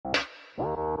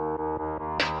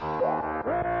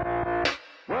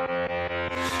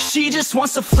She just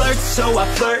wants to flirt, so I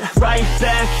flirt right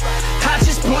back. I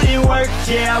just put in work,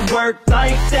 yeah, I work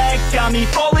like that. Got me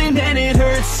falling and it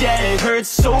hurts, yeah, it hurts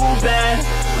so bad.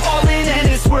 All in and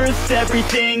it's worth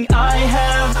everything I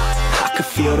have. I could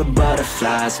feel the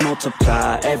butterflies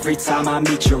multiply every time I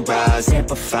meet your eyes.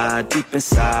 Amplify deep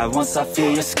inside once I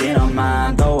feel your skin on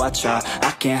mine. Though I try,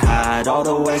 I can't hide all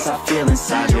the ways I feel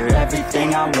inside. You're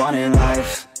everything I want in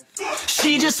life.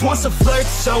 She just wants to flirt,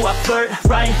 so I flirt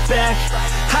right back.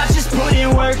 I just put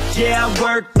in work, yeah, I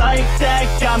work like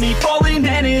that. Got me falling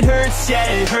and it hurts, yeah,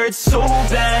 it hurts so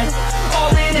bad. All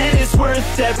in and it's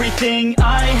worth everything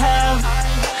I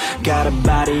have. Got a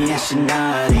body and she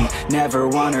naughty, never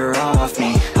want her off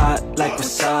me. Hot like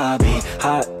wasabi,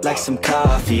 hot like some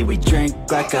coffee. We drink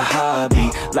like a hobby,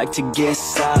 like to get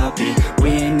sloppy. We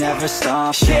ain't never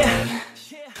stopping. Yeah.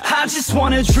 I just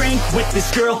wanna drink with this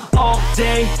girl all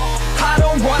day. I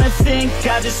don't wanna think,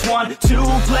 I just want to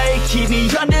play. Keep me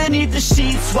underneath the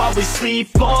sheets while we sleep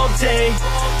all day.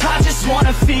 I just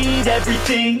wanna feed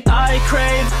everything I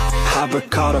crave. I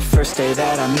recall the first day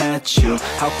that I met you.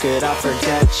 How could I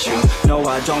forget you? No,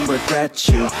 I don't regret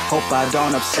you. Hope I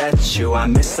don't upset you. I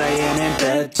miss laying in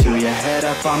bed too. Your head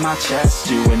up on my chest,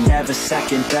 you were never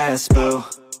second best, boo.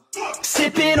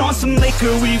 Sipping on some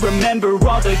liquor, we remember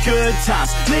all the good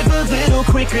times. Live a little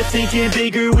quicker, thinking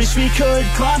bigger, wish we could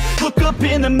climb. Look up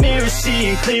in the mirror,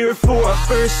 seeing clearer for our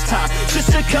first time.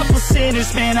 Just a couple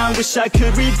sinners, man, I wish I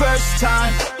could reverse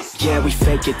time. Yeah, we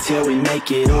fake it till we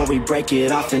make it, or we break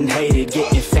it off and hate it.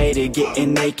 Getting faded,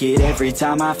 getting naked, every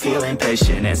time I feel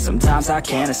impatient. And sometimes I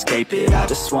can't escape it, I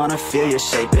just wanna feel you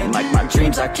shaping. Like my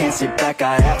dreams, I can't sit back,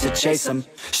 I have to chase them.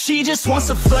 She just wants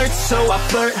to flirt, so I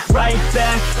flirt right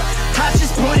back. I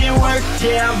just put in work,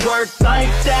 yeah, I work like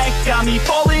that. Got me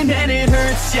falling and it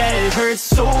hurts, yeah, it hurts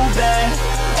so bad.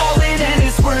 All in and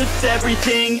it's worth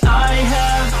everything I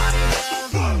have.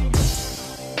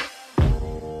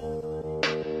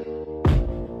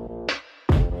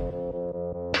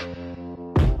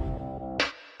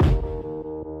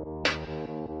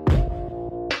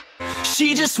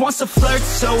 She just wants to flirt,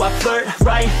 so I flirt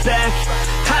right back.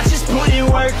 I just put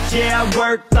in work, yeah, I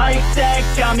work like that.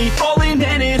 Got me falling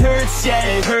and it hurts, yeah,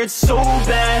 it hurts so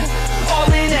bad. All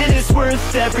in and it's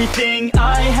worth everything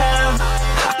I have.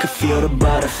 I could feel the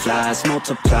butterflies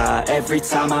multiply every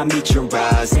time I meet your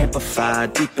eyes. Amplify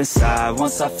deep inside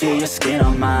once I feel your skin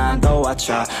on mine. Though I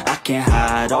try, I can't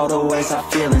hide all the ways I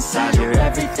feel inside. You're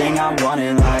everything I want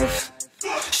in life.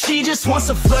 She just wants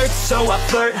to flirt, so I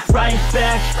flirt right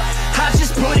back. I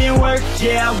just put in work,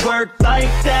 yeah, I work like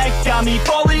that. Got me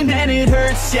falling and it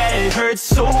hurts, yeah, it hurts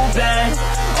so bad.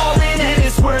 All in and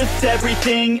it's worth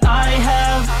everything I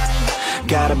have.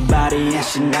 Got a body and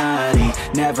she naughty,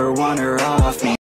 never want her off me.